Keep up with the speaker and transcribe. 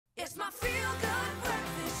feel-good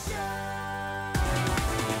breakfast show.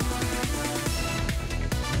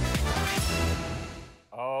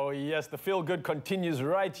 Oh yes, the feel good continues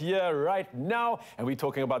right here, right now. And we're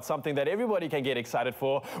talking about something that everybody can get excited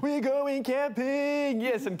for. We're going camping!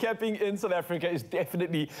 Yes, and camping in South Africa is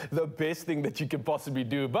definitely the best thing that you can possibly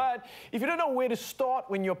do. But if you don't know where to start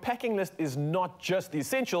when your packing list is not just the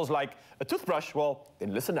essentials like a toothbrush, well,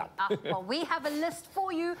 then listen up. Well, we have a list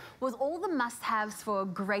for you with all the must-haves for a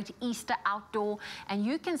great Easter outdoor. And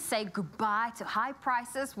you can say goodbye to high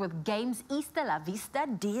prices with Games Easter La Vista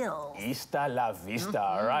deals. Easter La Vista,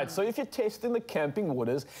 all right. So if you're testing the camping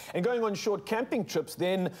waters and going on short camping trips,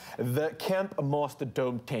 then the Camp Master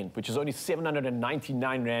Dome tent, which is only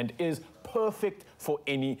 799 Rand, is perfect for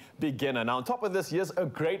any beginner. Now, on top of this, here's a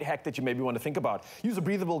great hack that you maybe want to think about. Use a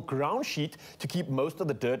breathable ground sheet to keep most of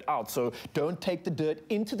the dirt out. So don't take the dirt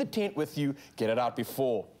into the tent with you. Get it out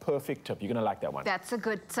before. Perfect tip. You're going to like that one. That's a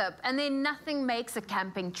good tip. And then nothing makes a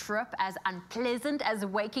camping trip as unpleasant as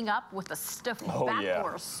waking up with a stiff back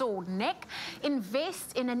or a sore neck.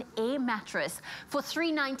 Invest in an air mattress. For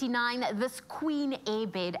 $3.99, this queen air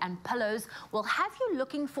bed and pillows will have you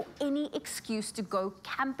looking for any excuse to go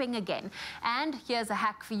camping again. And here's a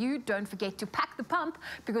hack for you. Don't forget to pack the pump,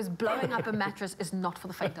 because blowing up a mattress is not for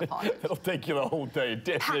the faint of heart. It'll take you the whole day,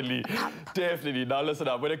 definitely. Definitely. Now listen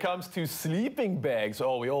up. When it comes to sleeping bags,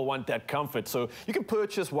 oh, we all want that comfort. So you can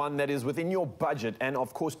purchase one that is within your budget and,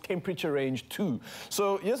 of course, temperature range too.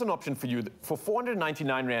 So here's an option for you. For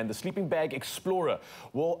 499 Rand, the Sleeping Bag Explorer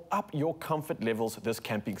will up your comfort levels this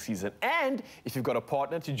camping season. And if you've got a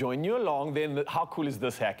partner to join you along, then how cool is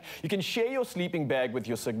this hack? You can share your sleeping bag with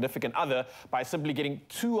your significant other by simply getting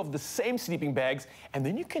two of the same sleeping bags, and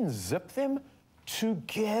then you can zip them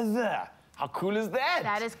together. How cool is that?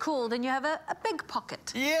 That is cool. Then you have a big pocket.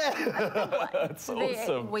 Yeah. A big one. That's awesome.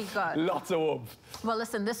 There we go. Lots of warmth. Well,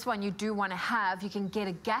 listen, this one you do want to have. You can get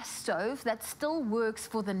a gas stove that still works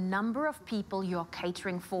for the number of people you're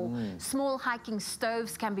catering for. Small hiking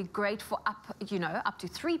stoves can be great for up to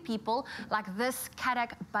 3 people, like this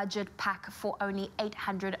Kadak budget pack for only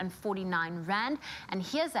 849 Rand. And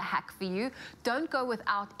here's a hack for you. Don't go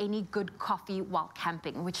without any good coffee while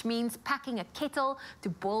camping, which means packing a kettle to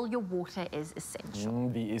boil your water is essential.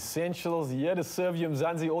 The essentials here to serve you,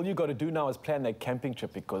 Mzansi. All you got to do now is plan that camping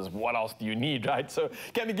trip, because what else do you need, right? So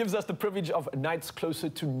camping gives us the privilege of nights closer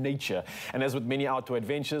to nature. And as with many outdoor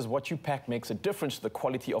adventures, what you pack makes a difference to the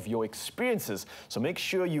quality of your experiences. So make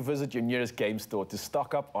sure you visit your nearest game store to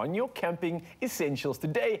stock up on your camping essentials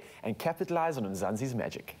today and capitalize on Mzansi's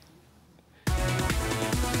magic.